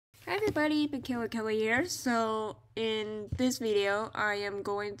everybody, Mikayla Kelly here. So in this video, I am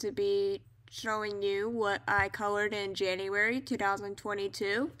going to be showing you what I colored in January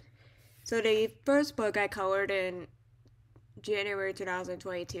 2022. So the first book I colored in January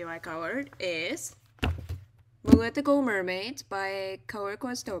 2022 is Mythical Mermaids by Color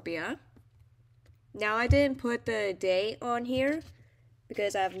Questopia. Now I didn't put the date on here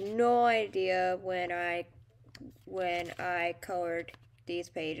because I have no idea when I colored these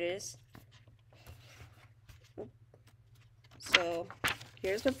pages. So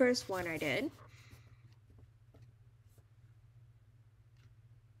here's the first one I did.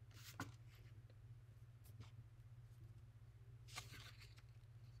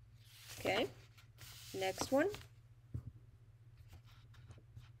 Okay, next one.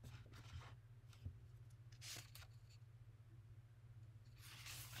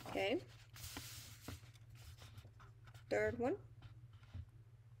 Okay, third one.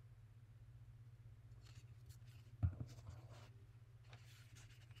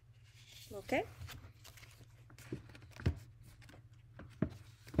 Okay.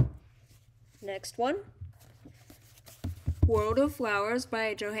 Next one. World of Flowers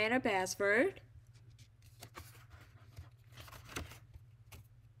by Johanna Basford.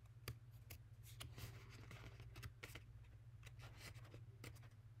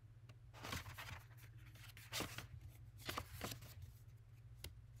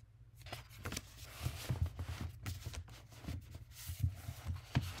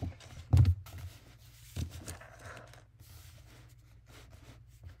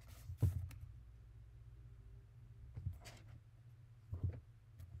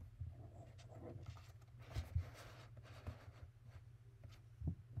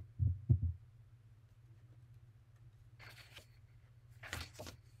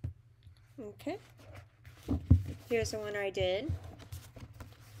 Okay, here's the one I did.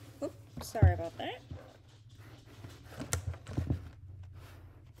 Oops, sorry about that.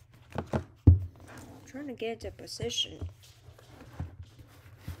 I'm trying to get into position.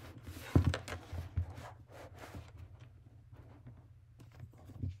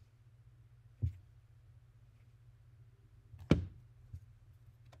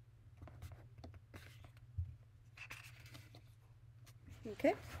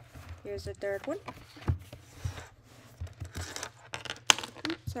 Okay, here's the third one.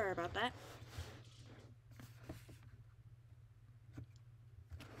 Oops, sorry about that.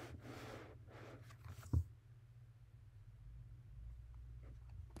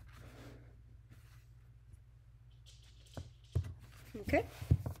 Okay.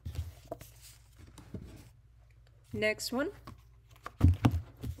 Next one.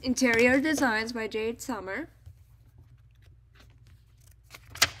 Interior Designs by Jade Summer.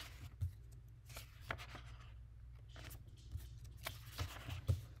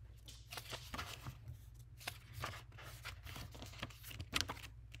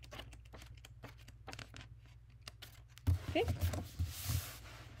 Okay.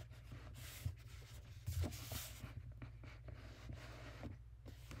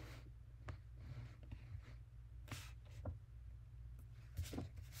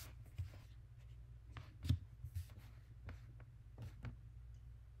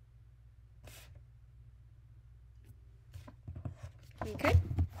 Okay.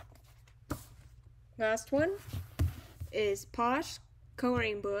 Last one is Posh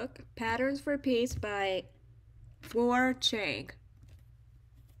Coloring Book, Patterns for Peace by Flora Chang.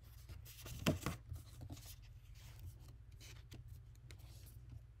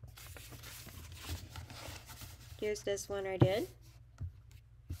 Here's this one I did.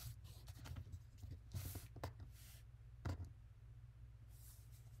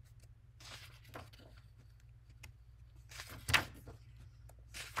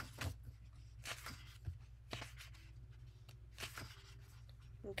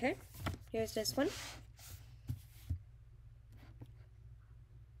 Okay, here's this one.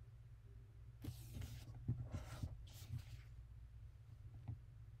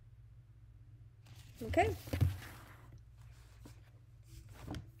 Okay.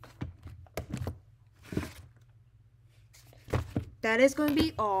 That is going to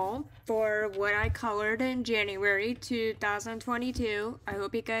be all for what I colored in January 2022. I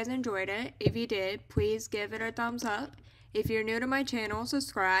hope you guys enjoyed it. If you did, please give it a thumbs up. If you're new to my channel,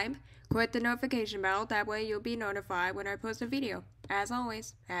 subscribe. Click the notification bell. That way you'll be notified when I post a video. As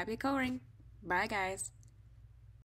always, happy coloring. Bye guys.